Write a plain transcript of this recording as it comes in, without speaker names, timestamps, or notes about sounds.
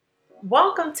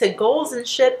Welcome to Goals and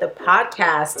Shit, the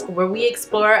podcast where we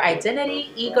explore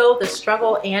identity, ego, the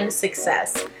struggle, and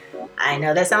success. I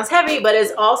know that sounds heavy, but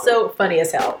it's also funny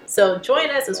as hell. So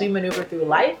join us as we maneuver through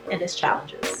life and its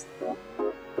challenges.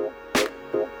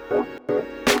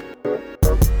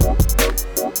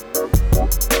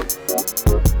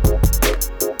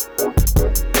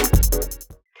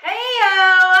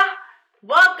 Heyo!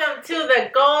 Welcome to the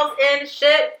Goals and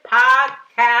Shit podcast.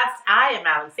 I am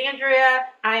Alexandria.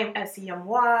 I am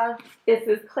Esiamwa. This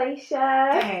is Claysha.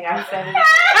 Dang, I said it.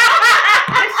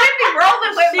 It should be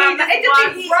rolling with my name. It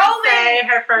just be rolling. Say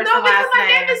her first No, and because last my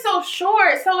name is so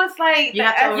short, so it's like you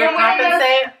have to you're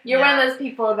overcompensate. You're one of those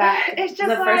people that It's just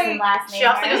the first like- and last name. She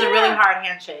also right? gives a really hard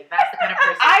handshake. That's the kind of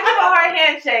person. I give a hard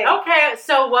handshake. Okay,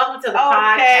 so welcome to the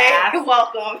Okay, podcast.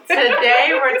 welcome. Today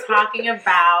we're talking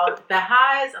about the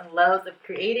highs and lows of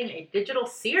creating a digital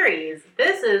series.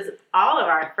 This is all of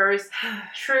our first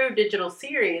true digital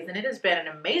series, and it has been an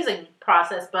amazing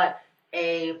process, but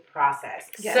a process.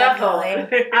 Yeah, So,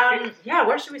 definitely. yeah,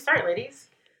 where should we start, ladies?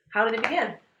 How did it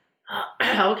begin?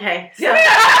 Okay, so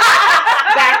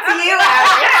Back to you,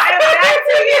 Back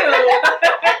to you.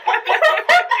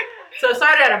 so it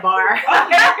started at a bar.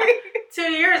 Okay. 2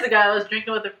 years ago, I was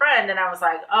drinking with a friend, and I was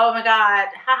like, oh my God,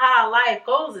 haha, life,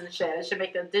 goals and shit. I should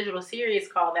make a digital series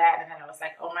called that. And then I was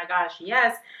like, oh my gosh,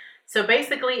 yes. So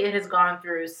basically, it has gone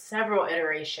through several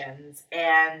iterations.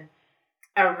 And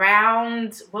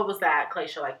around, what was that,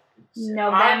 Claysha, like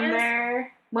November.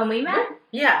 August? When we met?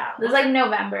 Yeah. It was like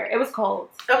November. It was cold.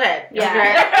 Okay.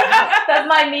 Yeah. That's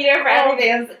my meter for everything.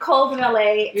 It was cold in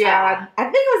LA. Yeah. I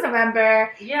think it was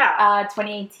November Yeah.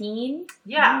 2018.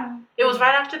 Yeah. It was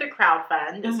right after the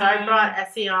crowdfund. So I Mhm. brought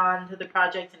Essie on to the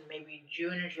project in maybe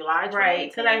June or July.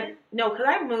 Right, 2018. because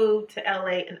I moved to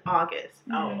LA in August.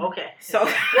 Oh, okay. So,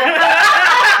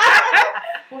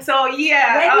 When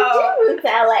yeah. did you move to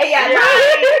LA? Yeah.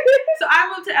 So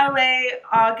I moved to LA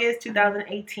August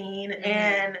 2018, Mhm.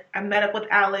 and I met up with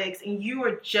Alex, and you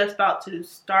were just about to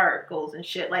start Goals and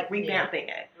Shit, like revamping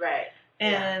it. Right.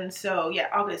 And so, yeah,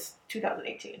 August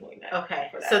 2018 we met. Okay.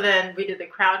 for that. So then we did the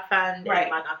crowdfund Right.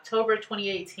 in like October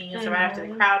 2018. So right after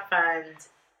the Mhm. crowdfund,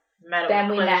 met up Then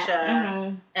with we met. Claysha.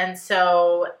 Mhm. And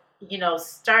so,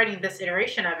 starting this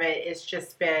iteration of it, it's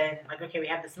just been like, okay, we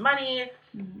have this money.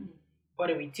 Mhm. What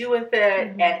do we do with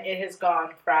it? Mhm. And it has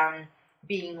gone from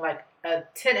being like a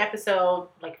 10 episode,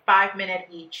 like 5-minute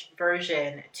each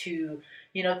version to,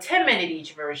 10-minute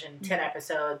each version, 10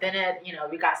 episode. Then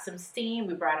we got some steam.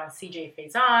 We brought on CJ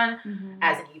Faison Mhm.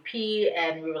 as an EP,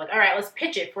 and we were like, all right, let's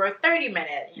pitch it for a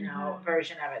 30-minute, Mhm.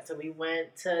 version of it. So we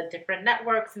went to different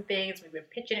networks and things. We've been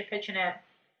pitching it.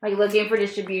 Like looking for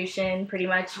distribution, pretty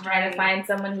much trying Right. to find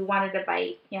someone who wanted to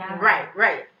bite. Yeah. Right.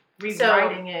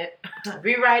 Rewriting it.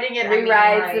 Rewriting it.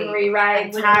 Rewrites and I'm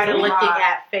rewrites. tired of It's a looking lot.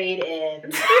 at fade in.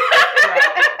 I'm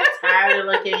tired of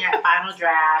looking at final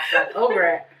draft. Like over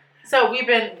it. So we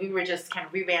were just kind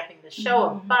of revamping the show a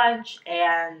Mhm. bunch,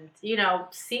 and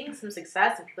seeing some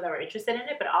success and people that were interested in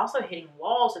it, but also hitting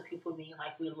walls with people being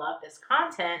like, we love this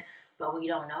content, but we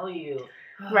don't know you.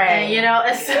 Right.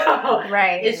 And so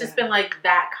Right. it's just been like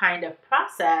that kind of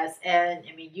process. And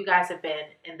I mean, you guys have been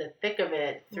in the thick of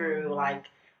it through Mhm. like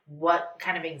what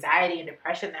kind of anxiety and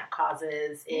depression that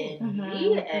causes in Mhm.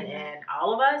 me and in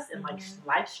all of us, and like Mhm.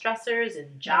 life stressors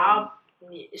and job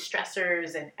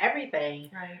stressors and everything.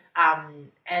 Right.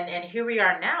 And here we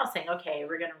are now saying, okay,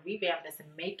 we're going to revamp this and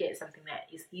make it something that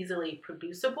is easily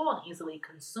producible and easily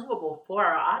consumable for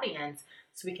our audience,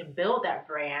 so we can build that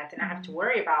brand and not have to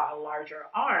worry about a larger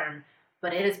arm.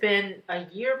 But it has been a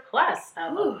year plus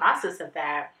of a process of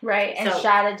that. Right, and So-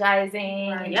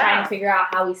 strategizing Right. and Yeah. trying to figure out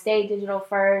how we stay digital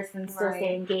first and still Right.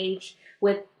 stay engaged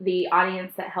with the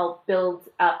audience that helped build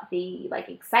up the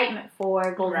excitement for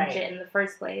Golden Right. Shit in the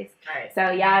first place. Right. So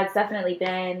yeah, it's definitely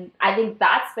been. I think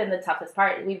that's been the toughest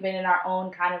part. We've been in our own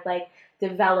kind of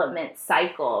development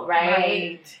cycle,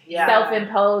 right? Yeah.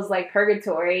 Self-imposed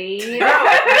purgatory. Low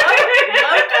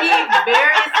key,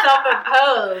 very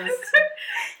self-imposed.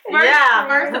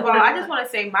 First of all, I just want to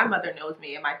say my mother knows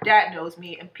me and my dad knows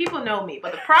me and people know me.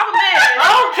 But the problem is,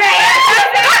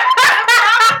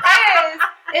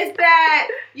 is that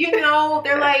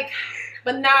they're like,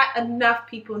 but not enough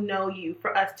people know you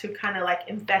for us to kind of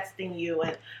invest in you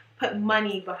and put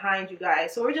money behind you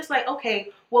guys. So we're just like,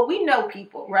 okay, well, we know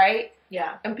people, right?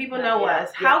 Yeah. And people Yeah, know yeah,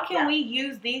 us. yeah, How can yeah. we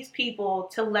use these people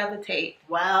to levitate?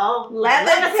 Well,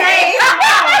 Levitate.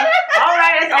 All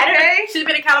right. Okay. She's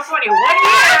been in California 1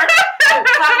 year.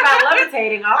 Talking about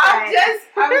levitating. All right.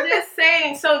 I'm just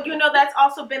saying. So, that's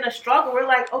also been a struggle. We're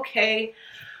like, okay,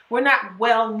 we're not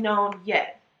well known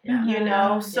yet. Yeah. You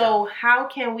know, so how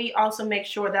can we also make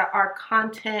sure that our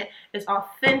content is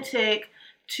authentic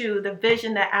to the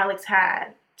vision that Alex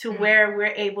had, to where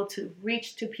we're able to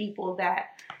reach to people that,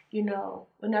 you know,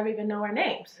 would never even know our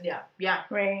names. Yeah.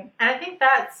 Right. And I think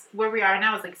that's where we are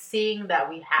now, is like seeing that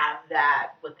we have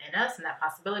that within us and that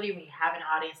possibility. We have an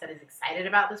audience that is excited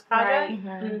about this project.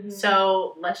 Right.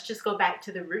 So let's just go back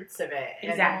to the roots of it.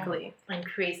 Exactly. And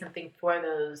create something for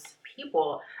those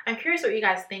people. I'm curious what you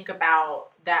guys think about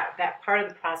that part of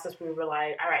the process where we were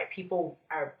like, all right, people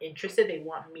are interested, they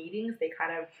want meetings, they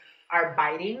kind of are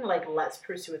biting, like, let's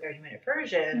pursue a 30-minute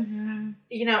version.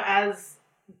 You know, as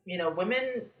you know,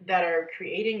 women that are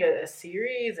creating a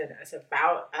series and it's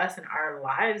about us and our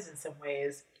lives in some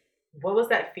ways, what was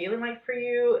that feeling like for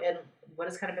you? And what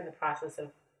has kind of been the process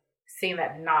of seeing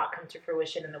that not come to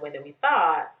fruition in the way that we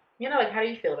thought? You know, like, how do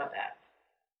you feel about that?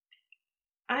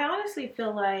 I honestly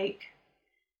feel like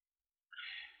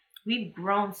we've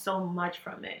grown so much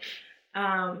from it.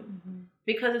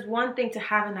 Because it's one thing to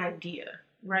have an idea,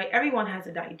 right? Everyone has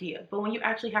an idea. But when you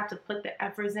actually have to put the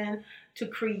efforts in to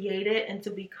create it and to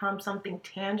become something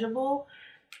tangible,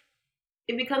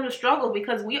 it becomes a struggle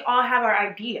because we all have our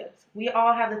ideas. We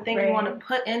all have the things we want to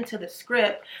put into the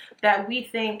script that we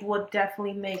think will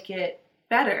definitely make it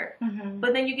better.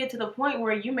 But then you get to the point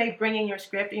where you may bring in your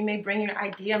script, you may bring your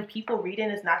idea, and people read it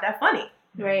and it's not that funny.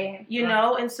 Right. You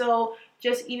know? And so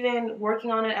just even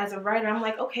working on it as a writer, I'm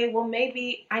like, okay, well,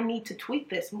 maybe I need to tweak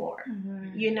this more.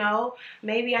 You know?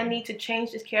 Maybe I need to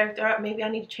change this character up. Maybe I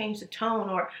need to change the tone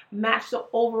or match the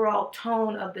overall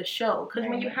tone of the show. Because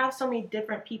when you have so many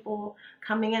different people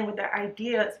coming in with their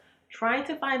ideas, trying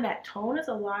to find that tone is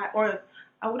a lot, or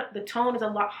the tone is a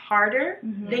lot harder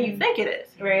than you think it is.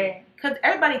 Right. Because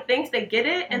everybody thinks they get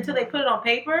it until they put it on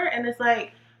paper, and it's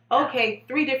like, okay,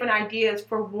 3 different ideas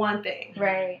for one thing.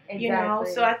 Right, exactly. You know,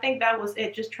 so I think that was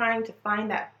it, just trying to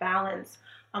find that balance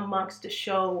amongst the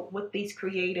show with these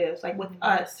creatives, like with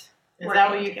us. Is that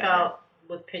what you felt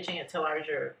with pitching it to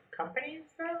larger companies,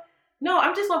 though? No,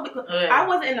 I'm just like, I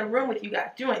wasn't in the room with you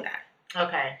guys doing that.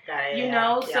 Okay, got it. You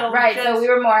know, so right. So we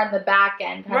were more on the back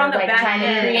end, kind of like trying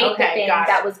to create the thing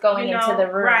that was going into the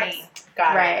room. Right.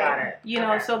 Got it. You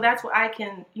know, so that's what I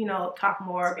can, you know, talk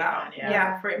more about.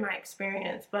 Yeah, for my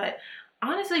experience. But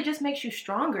honestly, it just makes you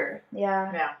stronger.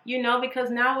 Yeah. You know, because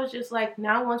now it's just like,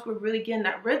 now once we're really getting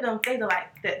that rhythm, things are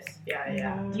like this.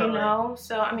 Yeah. You know?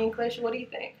 So, I mean, Kalisha, what do you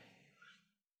think?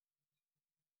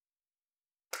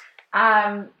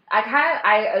 I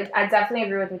definitely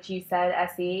agree with what you said,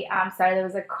 Essie. I'm sorry there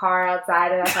was a car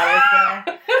outside and I thought I was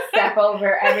going to step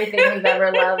over everything we've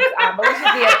ever loved, but we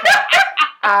should be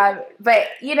okay. But,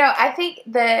 you know, I think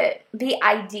the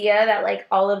idea that, like,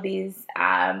 all of these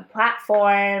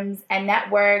platforms and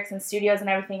networks and studios and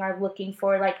everything are looking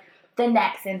for, like, the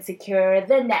next Insecure,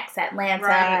 the next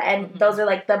Atlanta, and those are,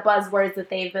 like, the buzzwords that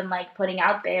they've been, like, putting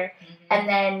out there. And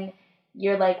then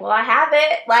you're like, well, I have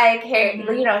it. Like, here,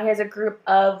 you know, here's a group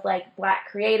of, like, Black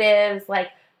creatives, like,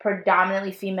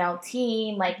 predominantly female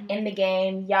team, like, in the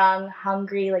game, young,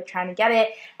 hungry, like, trying to get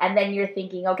it. And then you're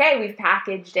thinking, okay, we've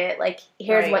packaged it. Like,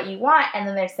 here's what you want. And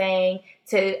then they're saying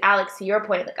to Alex, to your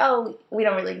point, like, oh, we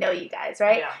don't really know you guys,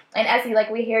 right? Yeah. And Essie, like,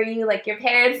 we hear you, like, your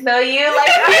parents know you. Like,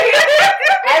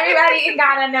 everybody in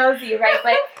Ghana knows you, right?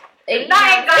 But not in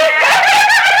Ghana.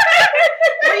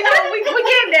 Well, you know, we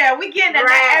getting there. We getting there.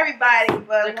 Not everybody,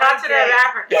 but the continent of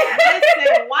Africa.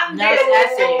 Listen, one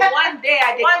day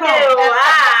I did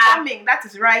coming.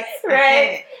 That's right.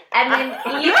 Right. And then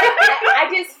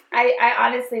I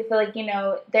honestly feel like, you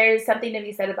know, there's something to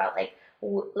be said about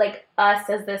like us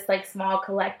as this, like, small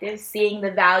collective, seeing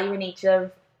the value in each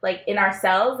of, like, in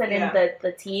ourselves and in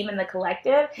the team and the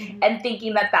collective, and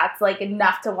thinking that that's, like,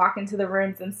 enough to walk into the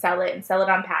rooms and sell it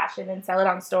on passion and sell it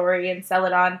on story and sell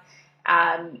it on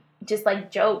just, like,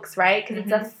 jokes, right? Because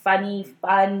it's a funny,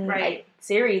 fun like,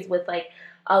 series with, like,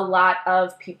 a lot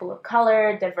of people of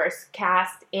color, diverse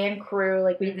cast and crew.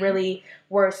 Like, we really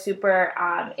were super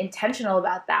intentional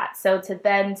about that. So to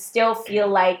then still feel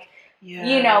like,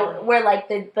 you know, we're like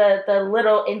the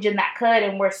little engine that could,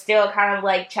 and we're still kind of,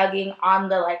 like, chugging on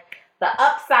the, like, the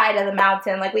upside of the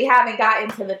mountain. Like, we haven't gotten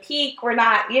to the peak. We're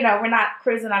not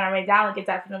cruising on our way down. Like, it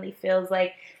definitely feels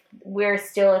like we're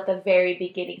still at the very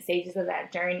beginning stages of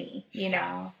that journey, you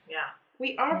know? Yeah.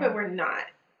 We are, but we're not.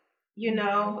 You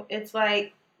know, it's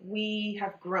like we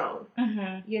have grown.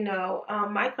 You know,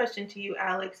 my question to you,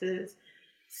 Alex, is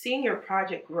seeing your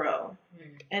project grow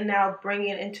and now bringing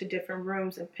it into different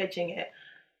rooms and pitching it.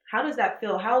 How does that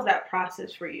feel? How is that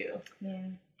process for you?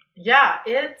 Yeah,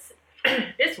 it's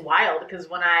wild, because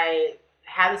when I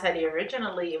had this idea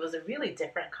originally, it was a really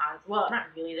different well, not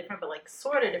really different, but, like,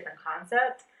 sort of different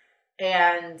concept.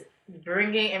 and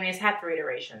bringing. I mean, it's had 3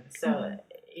 iterations, so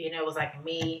it was like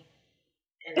me,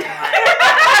 and then like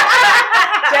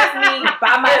just me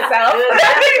by myself,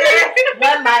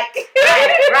 one mic.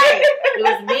 Right. It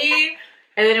was me,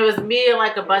 and then it was me and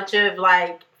like a bunch of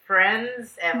like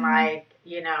friends, and like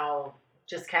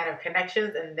just kind of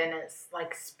connections, and then it's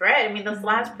like spread. I mean, this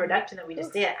last production that we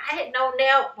just did, I didn't know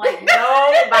nobody. Ooh,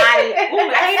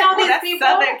 I didn't know these people.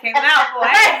 Southern came out, boy.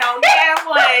 I didn't know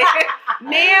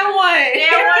damn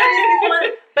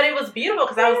one. But it was beautiful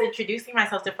because I was introducing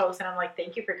myself to folks, and I'm like,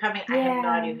 "Thank you for coming. I have no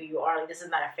idea who you are. Like, this is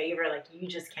not a favor. Like, you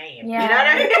just came. Yeah. You know what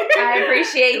I mean? I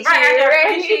appreciate you. I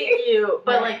appreciate you.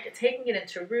 But like taking it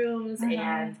into rooms,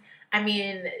 and I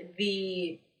mean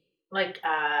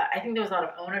I think there was a lot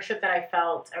of ownership that I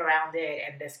felt around it,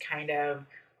 and this kind of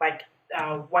like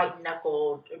white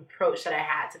knuckled approach that I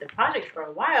had to the project for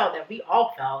a while that we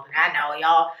all felt. And I know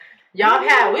y'all have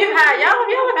had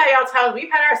y'all times. We've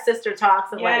had our sister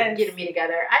talks of like getting me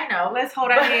together. I know. Let's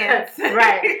hold our hands.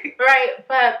 Right.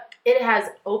 But it has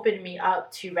opened me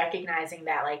up to recognizing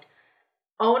that like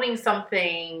owning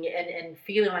something and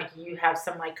feeling like you have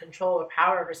some like control or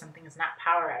power over something is not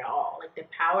power at all. Like the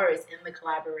power is in the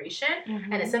collaboration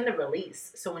and it's in the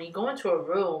release. So when you go into a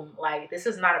room, like this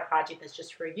is not a project that's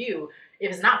just for you.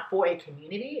 If it's not for a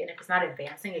community and if it's not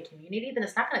advancing a community, then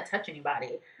it's not going to touch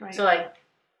anybody. Right. So like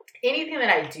anything that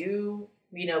I do,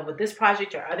 with this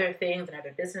project or other things and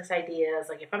other business ideas,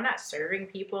 like if I'm not serving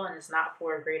people and it's not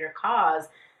for a greater cause,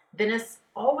 then it's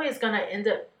always going to end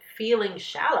up feeling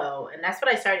shallow. And that's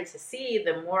what I started to see.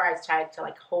 The more I tried to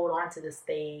like hold on to this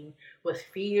thing with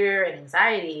fear and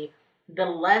anxiety, the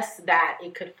less that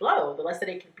it could flow, the less that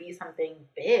it could be something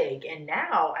big. And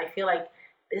now I feel like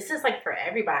this is like for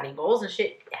everybody. Goals and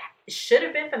shit should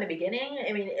have been from the beginning.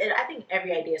 I mean, I think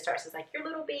every idea starts as like your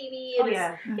little baby. And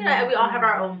and we all have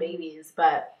our own babies,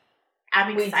 but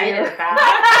I'm excited about it.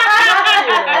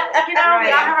 We all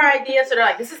have our ideas, so they're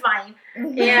like, this is mine.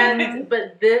 And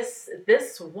but this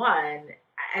one,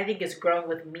 I think is growing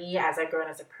with me as I've grown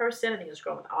as a person. I think it's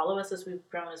grown with all of us as we've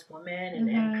grown as women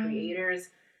and creators.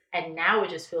 And now it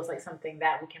just feels like something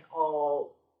that we can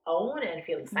all own and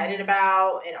feel excited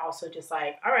about, and also just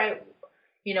like, all right,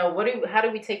 how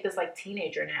do we take this like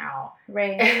teenager now?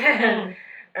 Right.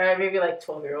 Or maybe like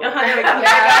 12-year-old. Like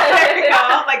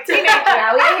teenager.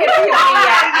 Yeah, we hit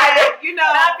puberty.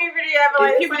 Not puberty yet, but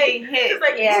like puberty hit. It's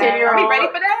like 10-year-old. Are we ready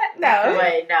for that? No.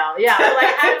 Wait, no. Yeah, but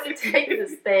like how do we take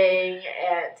this thing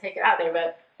and take it out there?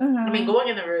 But I mean, going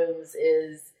in the rooms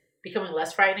is becoming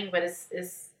less frightening, but it's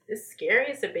scary.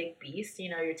 It's a big beast.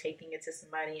 You're taking it to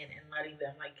somebody and letting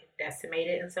them like decimate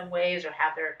it in some ways or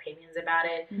have their opinions about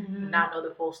it, not know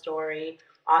the full story.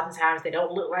 Oftentimes they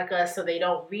don't look like us, so they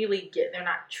don't really they're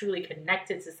not truly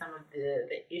connected to some of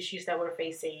the issues that we're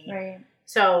facing. Right.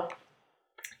 So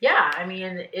yeah, I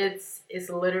mean, it's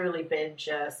literally been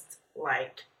just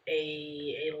like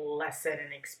a lesson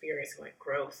and experience with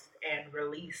growth and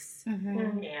release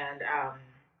and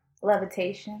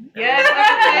levitation. Yes,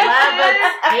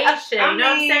 levitation. You know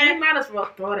what I'm saying? You might as well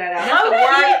throw that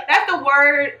out. That's the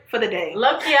word for the day.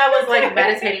 Low-key, I was like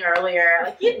meditating earlier.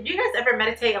 Like, do you guys ever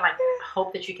meditate and like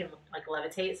hope that you can like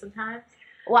levitate sometimes?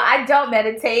 Well, I don't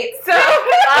meditate, so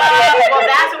well,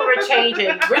 that's what we're changing.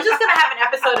 We're just gonna have an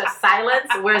episode of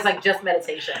silence where it's like just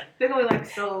meditation. They're gonna be like,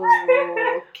 so.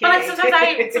 But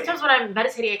like sometimes when I'm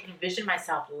meditating, I can envision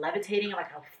myself levitating.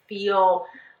 Like I'll feel.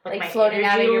 Like my floating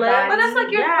out of your body. But that's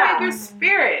like your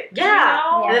spirit.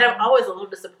 Yeah. And then I'm always a little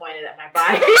disappointed at my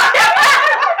body.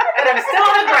 And I'm still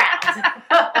on the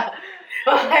ground.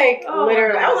 But like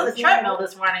literally, I was on the treadmill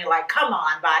this morning. Like, come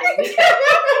on, body, we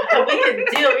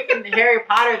can Harry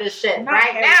Potter this shit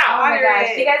right now. Oh my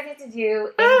gosh, you guys need to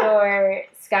do indoor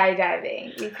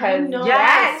skydiving because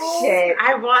that shit.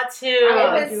 I want to.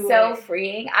 It was so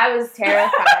freeing. I was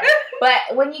terrified.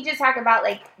 But when you just talk about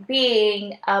like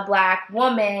being a Black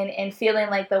woman and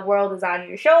feeling like the world is on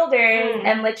your shoulders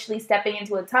and literally stepping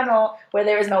into a tunnel where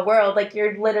there is no world, like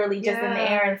you're literally just in the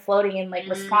air and floating and like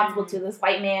responsible to this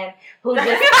white man who's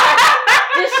just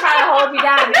trying to hold you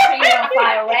down and make sure you don't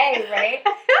fly away, right?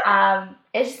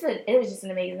 It was just an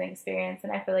amazing experience,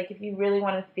 and I feel like if you really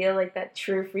want to feel like that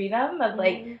true freedom of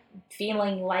like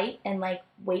feeling light and like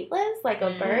weightless, like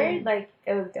a bird, like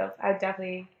it was dope.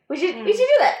 We should do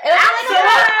that.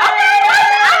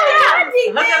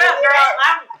 Look it up, girl.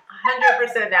 I'm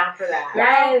 100% down for that.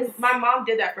 Yes. My mom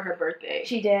did that for her birthday.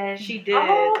 She did. She did.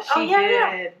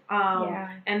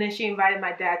 And then she invited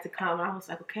my dad to come. And I was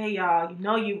like, okay, y'all,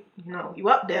 you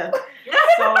up there.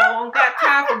 So I don't got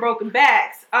time for broken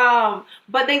backs.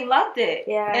 But they loved it.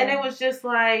 Yeah. And it was just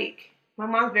like, my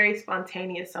mom's very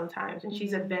spontaneous sometimes and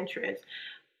she's adventurous.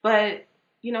 But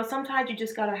sometimes you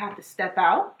just gotta have to step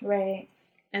out, Right.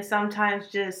 and sometimes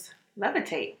just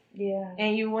levitate. Yeah.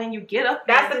 And when you get up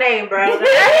there, That's the name, bro.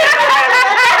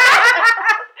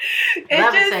 it's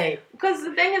Levitate. just because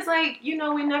the thing is, like, we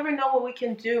never know what we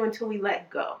can do until we let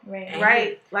go, Right.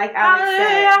 right? Like Alex said.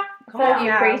 Hallelujah. I feel like on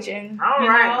you're now. preaching. All You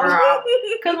right, know? girl.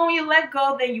 Because when you let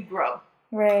go, then you grow.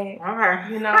 Right.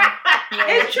 Okay.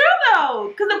 It's true though,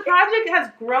 because the project has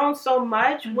grown so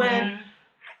much when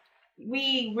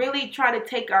we really try to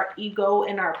take our ego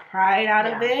and our pride out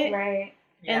of it, Right.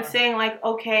 and saying like,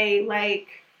 okay, like,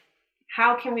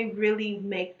 how can we really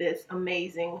make this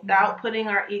amazing without putting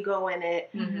our ego in it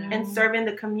and serving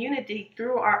the community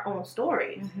through our own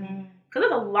stories? Because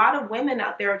there's a lot of women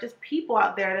out there, or just people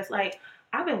out there that's like,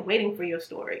 I've been waiting for your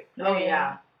story. Oh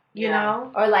yeah. You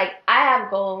know? Or like, I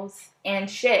have goals and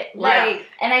shit. Like, Right.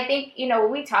 and I think, when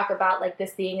we talk about like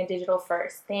this being a digital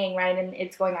first thing, right? And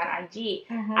it's going on IG.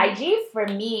 IG for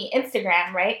me,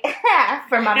 Instagram, right?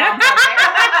 For my mom out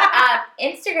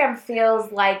there. Instagram feels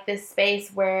like this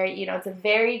space where, it's a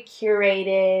very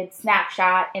curated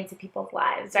snapshot into people's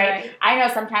lives, right? I know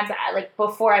sometimes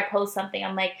before I post something,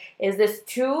 I'm like, is this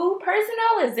too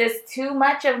personal? Is this too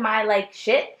much of my like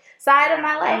shit side of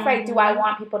my life, right? Do I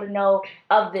want people to know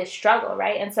of this struggle,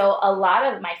 right? And so a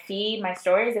lot of my feed, my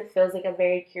stories, it feels like a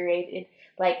very curated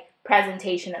like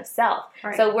presentation of self.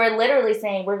 Right. So we're literally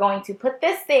saying we're going to put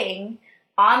this thing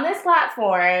on this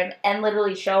platform and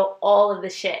literally show all of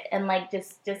the shit and like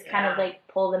just kind of like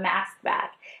pull the mask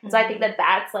back. And so I think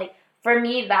that's like, for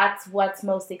me, that's what's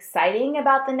most exciting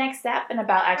about the next step and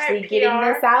about actually getting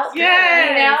this out.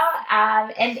 Yes.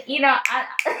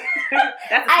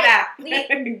 That's a snap.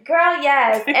 Girl,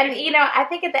 yes. And, I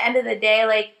think at the end of the day,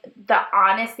 like, the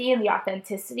honesty and the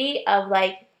authenticity of,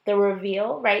 like, the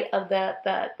reveal, right, of the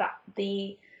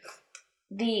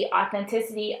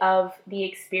authenticity of the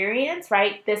experience,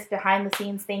 right, this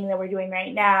behind-the-scenes thing that we're doing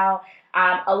right now,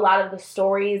 a lot of the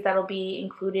stories that'll be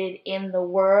included in the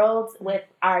world with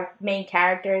our main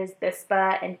characters,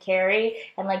 Bispa and Carrie,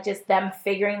 and like just them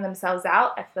figuring themselves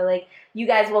out. I feel like you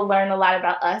guys will learn a lot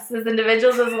about us as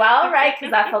individuals as well, right?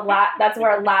 Because that's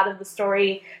where a lot of the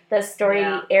story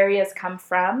areas come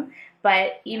from.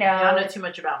 But you don't know too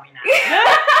much about me now.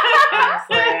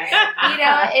 Honestly.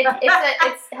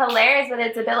 It's hilarious, but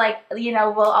it's a bit like,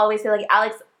 we'll always say like,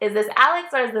 Alex, is this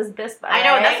Alex or is this Bispa? I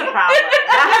know, right? that's a problem.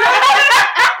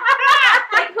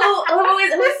 Like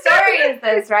whose story is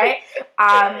this, right?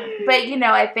 But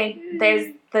I think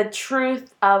there's the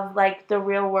truth of like the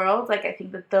real world. Like I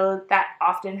think that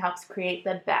often helps create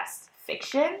the best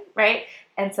fiction, right?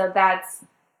 And so that's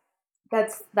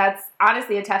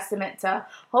honestly a testament to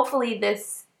hopefully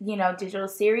this, digital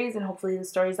series and hopefully the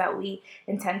stories that we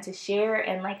intend to share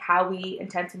and like how we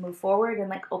intend to move forward and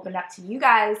like open up to you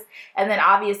guys. And then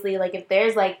obviously like if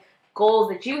there's like goals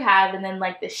that you have and then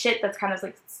like the shit that's kind of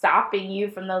like stopping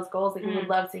you from those goals, like we would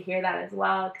love to hear that as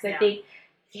well. Because I think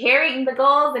hearing the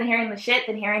goals and hearing the shit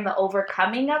and hearing the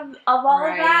overcoming of all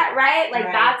of that, right? Like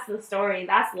that's the story.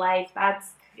 That's life.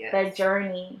 That's the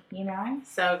journey,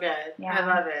 So good. Yeah. I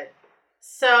love it.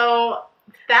 So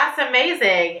that's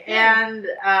amazing. And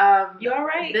you all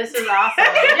right? This is awesome.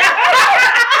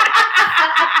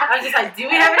 I was just like, do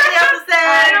we have anything else to say?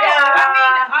 I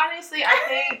mean, honestly, I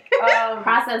think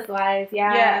process-wise,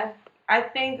 I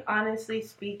think honestly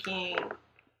speaking,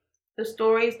 the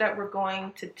stories that we're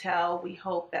going to tell, we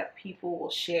hope that people will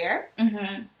share.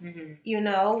 Mm-hmm. Mm-hmm.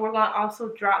 We're going to also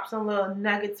drop some little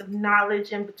nuggets of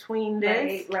knowledge in between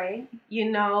this. Right.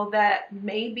 That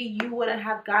maybe you wouldn't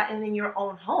have gotten in your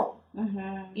own home.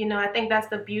 Mm-hmm. I think that's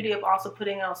the beauty of also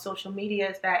putting it on social media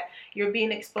is that you're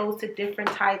being exposed to different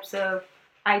types of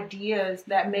ideas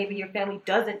that maybe your family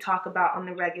doesn't talk about on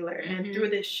the regular. And through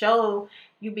this show,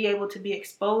 you'll be able to be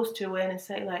exposed to it and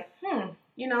say like,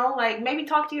 like maybe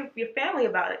talk to your family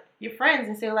about it, your friends,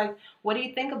 and say like, what do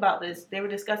you think about this? They were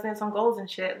discussing this on goals and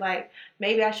shit. Like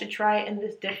maybe I should try it in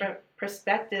this different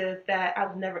perspective that I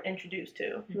was never introduced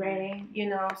to. Right.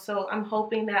 So I'm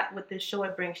hoping that with this show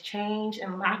it brings change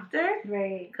and laughter.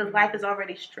 Right. Because life is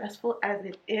already stressful as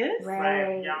it is.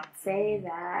 Right. Yeah. Say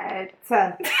that.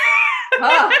 Sure.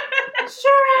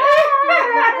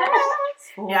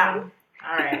 Yeah.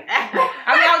 All right.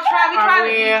 We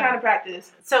try to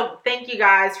practice. So thank you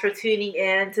guys for tuning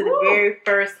in to the very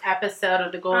first episode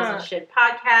of the Goals and Shit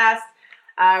podcast.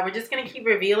 We're just going to keep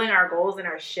revealing our goals and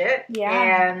our shit.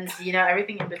 Yeah. And,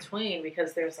 everything in between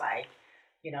because there's like,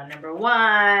 number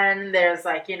one, there's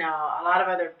like, a lot of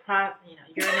other,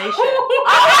 urination.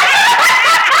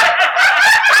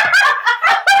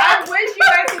 I wish you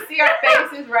guys could see our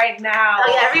faces right now.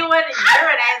 Like everyone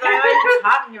urinates Like, what are you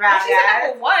talking about, She said guys?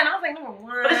 number one. I was like, number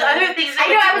one. But there's other things I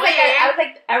in know. I was between.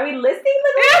 like, are we listing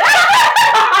the?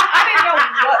 I didn't know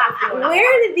what was going on.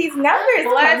 Where did these numbers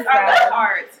Bless come are the from?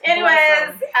 hearts.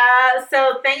 Anyways,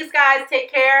 so thanks, guys.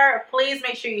 Take care. Please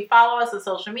make sure you follow us on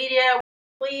social media.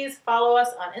 Please follow us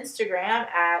on Instagram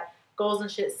at Goals and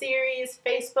Shit Series,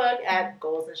 Facebook at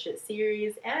Goals and Shit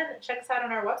Series, and check us out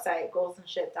on our website,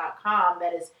 goalsandshit.com.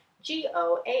 That is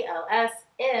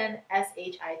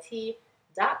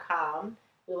GOALSNSHIT.com.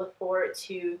 We look forward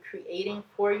to creating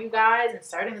for you guys and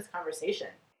starting this conversation.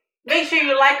 Make sure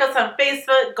you like us on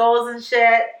Facebook, Goals and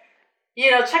Shit.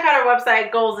 Check out our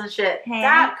website,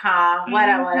 goalsandshit.com. What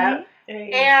up?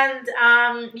 And,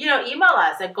 email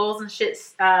us at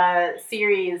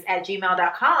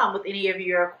goalsandshitseries@gmail.com with any of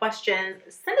your questions.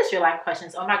 Send us your life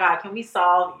questions. Oh my God, can we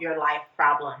solve your life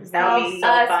problems? That would be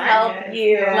so fun. Help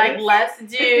you. Like, let's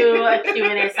do a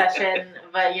Q&A session,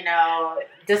 but,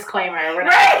 disclaimer. We're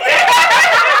not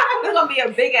There's going to be a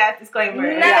big ass disclaimer.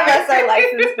 None of us are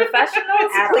licensed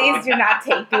professionals. Please do not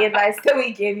take the advice that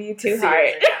we give you to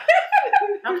heart.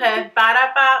 Okay.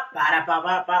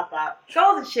 Ba-da-ba.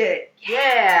 Goals and shit.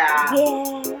 Yeah.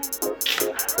 Yeah.